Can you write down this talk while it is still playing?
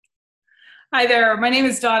Hi there, my name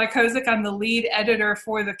is Donna Kozik. I'm the lead editor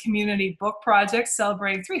for the Community Book Project,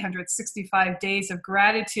 celebrating 365 Days of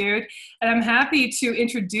Gratitude. And I'm happy to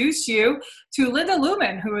introduce you to Linda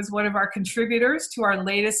Luhman, who is one of our contributors to our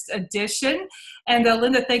latest edition. And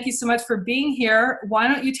Linda, thank you so much for being here. Why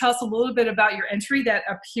don't you tell us a little bit about your entry that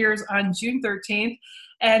appears on June 13th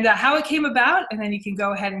and how it came about, and then you can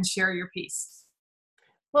go ahead and share your piece.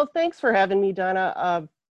 Well, thanks for having me, Donna.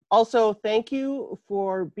 Also, thank you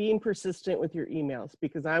for being persistent with your emails,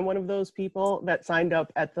 because I'm one of those people that signed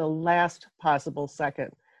up at the last possible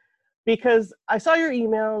second. Because I saw your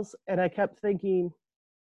emails and I kept thinking,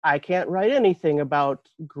 I can't write anything about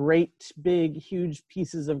great, big, huge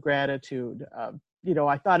pieces of gratitude.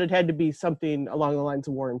 I thought it had to be something along the lines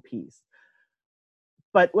of War and Peace.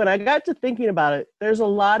 But when I got to thinking about it, there's a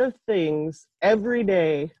lot of things every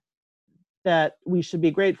day that we should be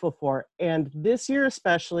grateful for. And this year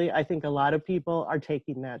especially, I think a lot of people are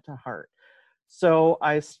taking that to heart. So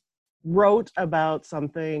I wrote about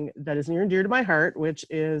something that is near and dear to my heart, which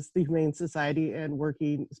is the Humane Society and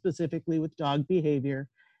working specifically with dog behavior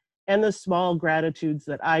and the small gratitudes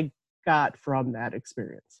that I got from that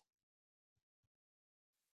experience.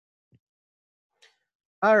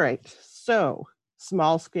 All right, so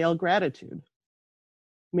small scale gratitude.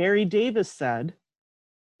 Mary Davis said,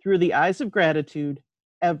 "Through the eyes of gratitude,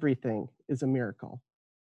 everything is a miracle."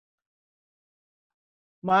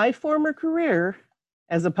 My former career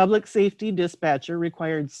as a public safety dispatcher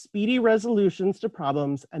required speedy resolutions to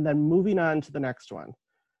problems and then moving on to the next one.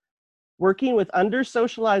 Working with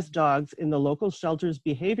under-socialized dogs in the local shelter's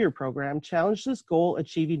behavior program challenged this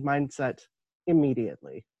goal-achieving mindset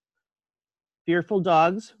immediately. Fearful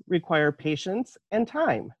dogs require patience and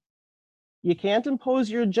time. You can't impose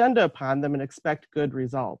your agenda upon them and expect good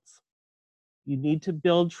results. You need to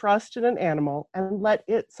build trust in an animal and let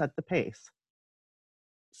it set the pace.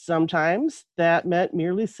 Sometimes that meant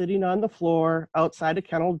merely sitting on the floor outside a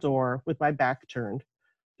kennel door with my back turned,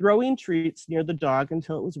 throwing treats near the dog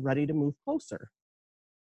until it was ready to move closer.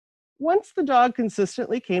 Once the dog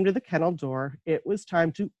consistently came to the kennel door, it was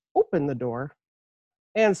time to open the door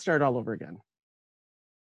and start all over again.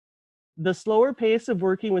 The slower pace of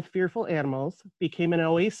working with fearful animals became an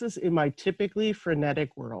oasis in my typically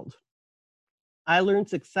frenetic world. I learned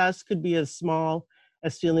success could be as small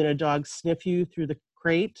as feeling a dog sniff you through the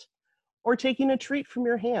crate or taking a treat from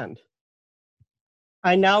your hand.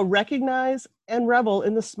 I now recognize and revel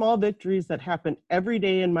in the small victories that happen every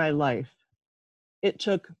day in my life. It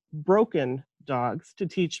took broken dogs to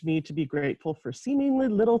teach me to be grateful for seemingly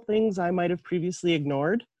little things I might have previously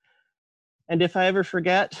ignored. And if I ever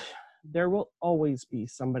forget, there will always be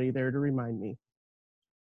somebody there to remind me.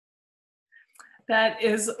 That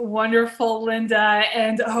is wonderful, Linda.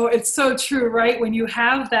 And oh, it's so true, right? When you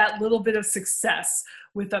have that little bit of success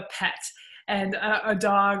with a pet and a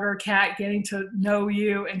dog or cat getting to know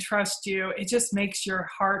you and trust you, it just makes your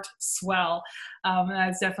heart swell. And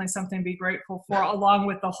that's definitely something to be grateful for, along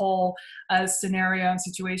with the whole scenario and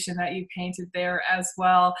situation that you painted there as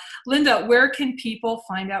well. Linda, where can people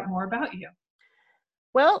find out more about you?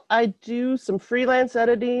 Well, I do some freelance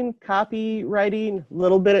editing, copywriting, a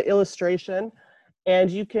little bit of illustration,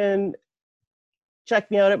 and you can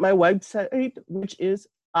check me out at my website, which is,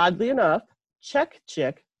 oddly enough,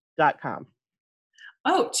 checkchick.com.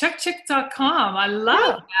 Oh, checkchick.com. I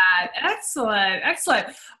love Yeah. that. Excellent. Excellent.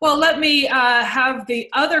 Well, let me have the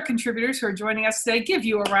other contributors who are joining us today give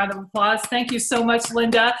you a round of applause. Thank you so much,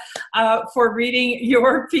 Linda, for reading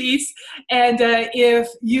your piece. And if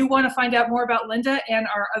you want to find out more about Linda and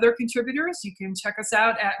our other contributors, you can check us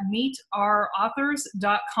out at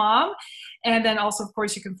meetourauthors.com. And then also, of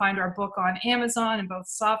course, you can find our book on Amazon in both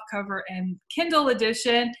softcover and Kindle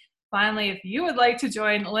edition. Finally, if you would like to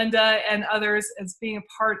join Linda and others as being a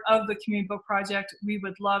part of the Community Book Project, we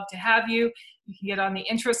would love to have you. You can get on the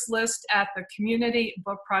interest list at the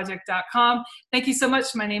communitybookproject.com. Thank you so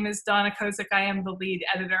much. My name is Donna Kozik. I am the lead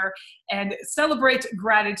editor, and celebrate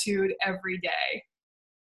gratitude every day.